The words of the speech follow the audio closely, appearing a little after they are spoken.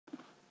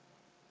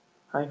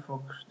Hi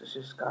folks, this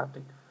is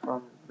Karthik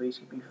from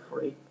BCP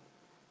Free,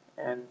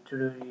 and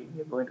today we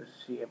are going to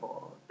see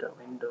about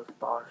Windows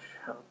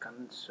PowerShell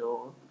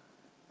console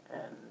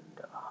and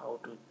how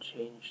to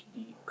change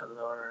the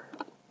color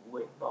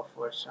with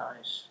buffer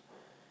size,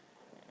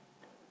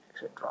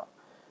 etc.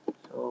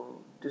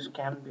 So this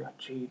can be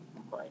achieved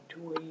by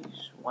two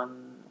ways.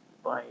 One,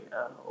 by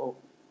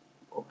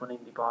opening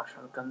the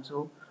PowerShell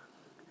console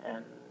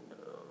and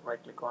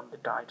right click on the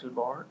title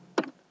bar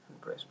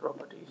and press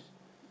properties.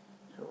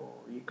 So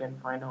you can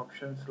find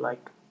options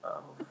like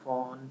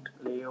font,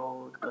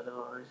 layout,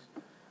 colors.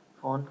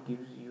 Font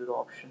gives you the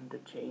option to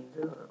change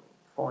the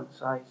font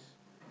size.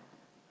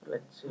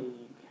 Let's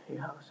say you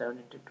have 7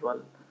 into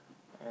 12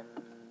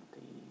 and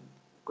the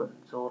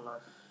console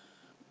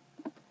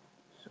has,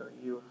 so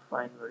you'll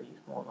find very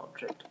small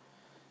object,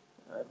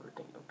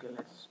 everything. Okay,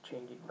 let's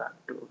change it back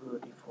to the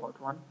default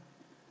one,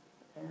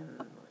 and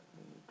let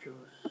me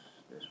choose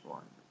this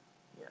one.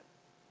 Yeah,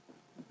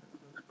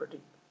 looks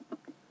pretty.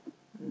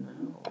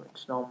 No,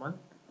 it's normal.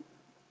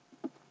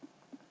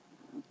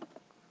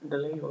 The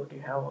layout,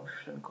 you have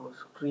option called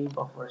screen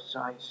buffer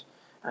size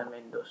and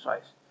window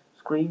size.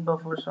 Screen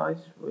buffer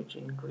size, which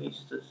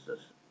increases the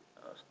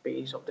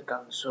space of the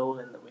console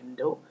in the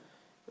window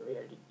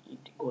where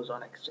it goes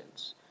on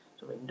extends.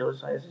 So window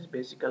size is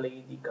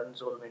basically the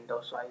console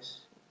window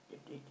size.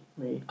 It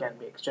can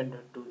be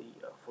extended to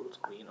the full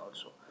screen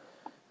also.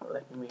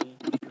 Let me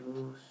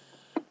choose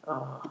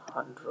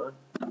 100.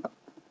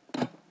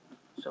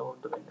 So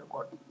the window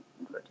got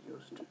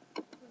reduced,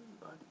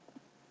 but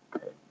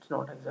it's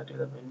not exactly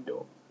the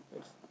window.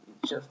 It's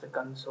just the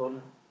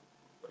console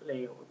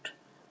layout.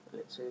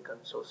 Let's say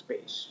console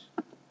space.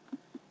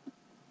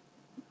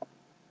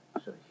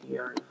 So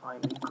here, if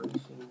I'm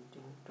increasing it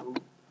into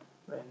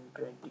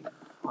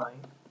 125,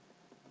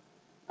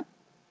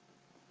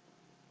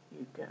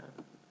 you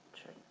can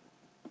check.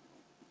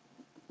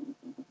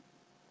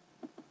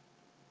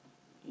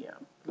 Yeah,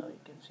 now you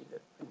can see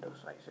that window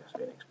size has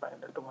been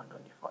expanded to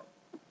 125.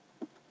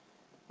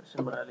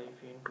 Similarly,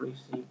 if you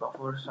increase the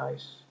buffer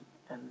size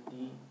and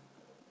the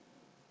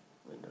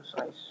window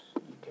size,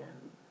 you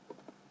can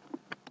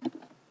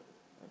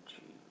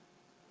achieve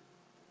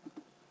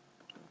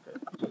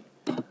 50.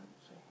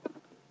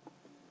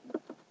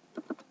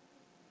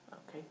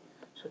 Okay,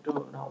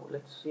 so now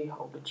let's see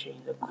how to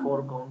change the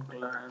foreground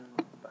color and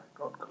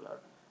background color.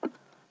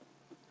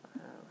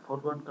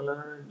 Foreground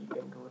color, you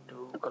can go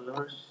to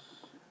colors,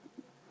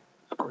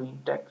 screen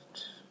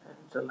text, and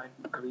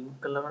select green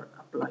color,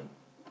 apply.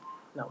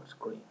 Now it's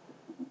green.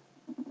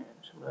 And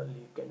similarly,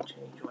 you can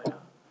change via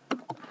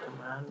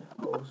command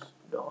host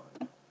dot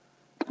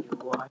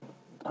ui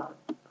dot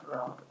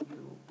raw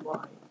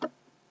ui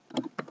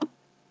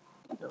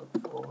the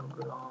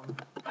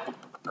foreground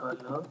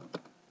color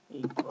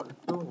equal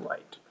to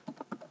white.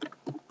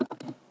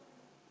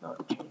 Now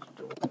change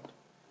to white.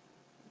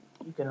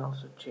 You can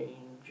also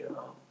change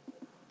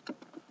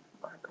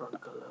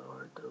background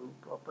color through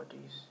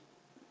properties,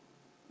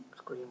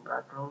 screen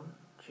background,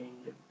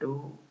 change it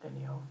to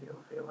any of your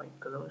favorite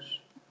colors.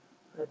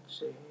 Let's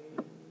say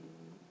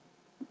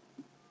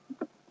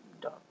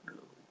dark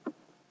blue.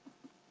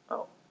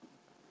 Oh,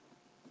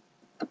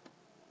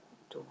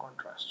 to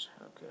contrast.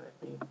 Okay, let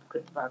me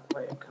get back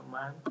by a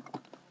command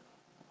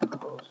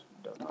host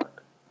dot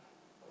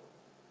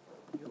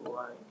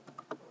ui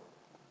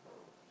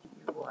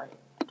dot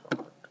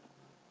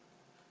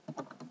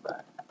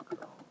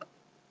background.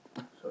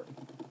 Sorry,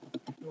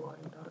 ui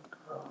dot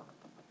raw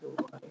ui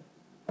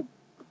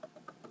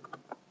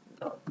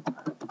dot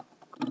background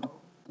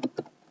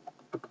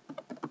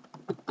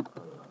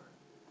color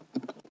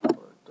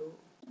equal to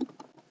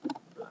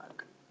black.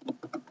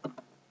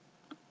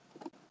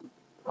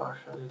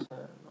 PowerShell is a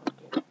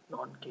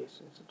non-case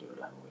sensitive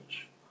language.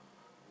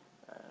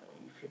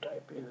 If you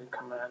type in the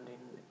command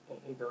in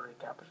either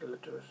capital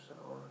letters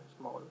or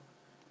small,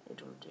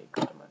 it will take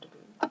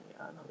automatically.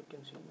 Yeah, now you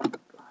can see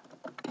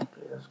black.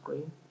 Clear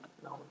screen.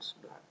 Now it's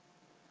black.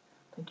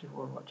 Thank you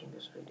for watching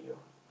this video.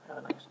 Have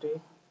a nice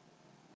day.